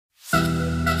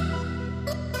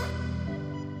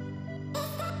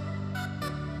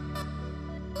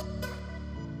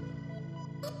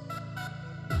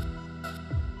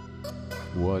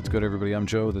What's good, everybody? I'm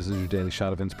Joe. This is your daily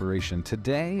shot of inspiration.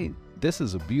 Today, this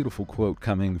is a beautiful quote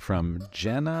coming from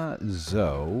Jenna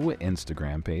Zoe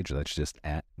Instagram page. That's just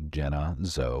at Jenna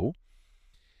Zoe.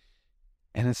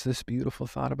 And it's this beautiful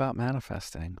thought about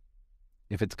manifesting.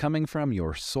 If it's coming from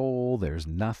your soul, there's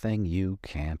nothing you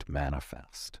can't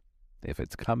manifest. If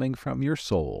it's coming from your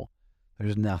soul,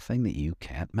 there's nothing that you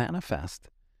can't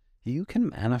manifest. You can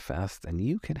manifest and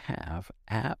you can have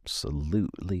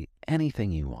absolutely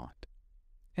anything you want.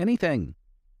 Anything.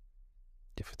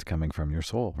 If it's coming from your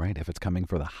soul, right? If it's coming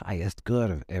for the highest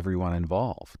good of everyone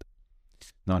involved.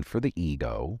 Not for the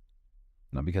ego.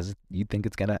 Not because you think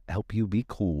it's going to help you be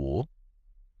cool.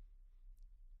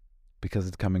 Because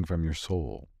it's coming from your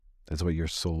soul. That's what your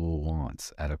soul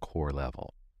wants at a core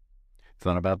level. It's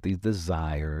not about these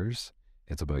desires.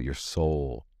 It's about your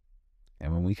soul.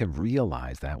 And when we can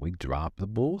realize that, we drop the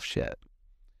bullshit.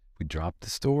 We drop the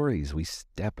stories. We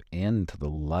step into the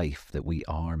life that we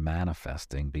are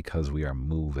manifesting because we are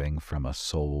moving from a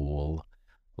soul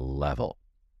level.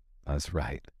 That's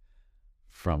right.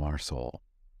 From our soul.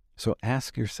 So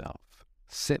ask yourself,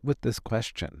 sit with this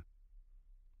question.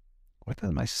 What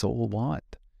does my soul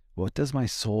want? What does my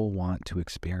soul want to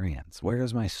experience? Where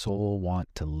does my soul want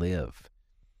to live?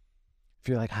 If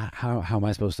you're like, how am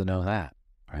I supposed to know that?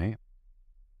 Right?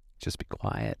 Just be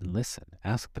quiet and listen.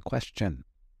 Ask the question.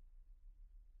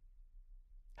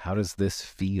 How does this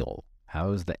feel?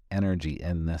 How is the energy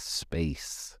in this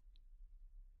space?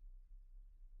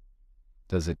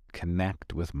 Does it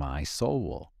connect with my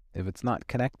soul? If it's not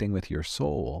connecting with your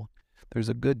soul, there's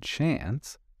a good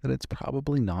chance that it's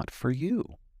probably not for you.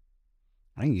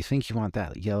 I mean, you think you want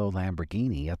that yellow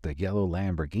Lamborghini, yet the yellow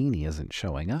Lamborghini isn't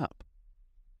showing up.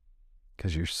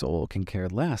 Because your soul can care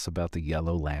less about the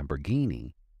yellow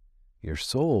Lamborghini. Your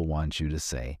soul wants you to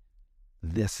say,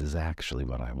 this is actually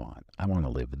what I want. I want to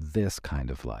live this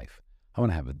kind of life. I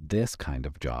want to have this kind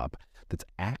of job that's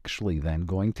actually then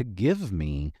going to give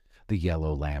me the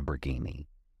yellow Lamborghini.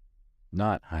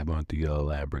 Not, I want the yellow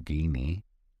Lamborghini.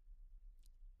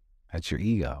 That's your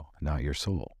ego, not your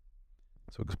soul.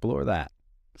 So explore that.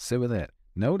 Sit with it.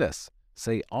 Notice.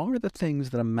 Say, are the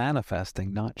things that I'm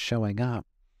manifesting not showing up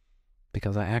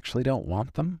because I actually don't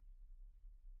want them?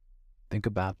 Think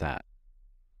about that.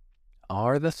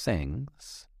 Are the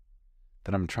things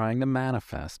that I'm trying to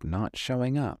manifest not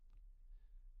showing up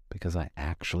because I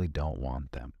actually don't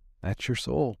want them? That's your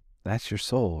soul. That's your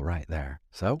soul right there.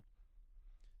 So,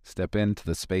 step into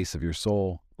the space of your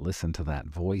soul. Listen to that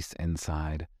voice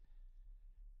inside.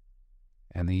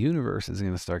 And the universe is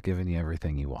going to start giving you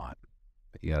everything you want.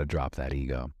 But you got to drop that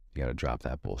ego. You got to drop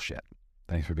that bullshit.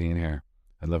 Thanks for being here.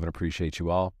 I love and appreciate you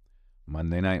all.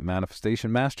 Monday Night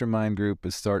Manifestation Mastermind Group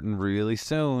is starting really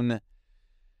soon.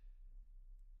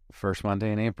 First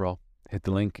Monday in April. Hit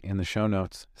the link in the show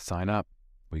notes. Sign up.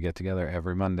 We get together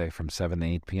every Monday from 7 to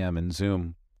 8 p.m. in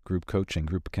Zoom. Group coaching,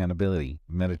 group accountability,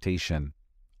 meditation.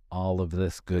 All of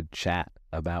this good chat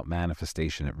about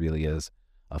manifestation. It really is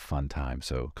a fun time.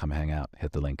 So come hang out.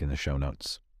 Hit the link in the show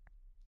notes.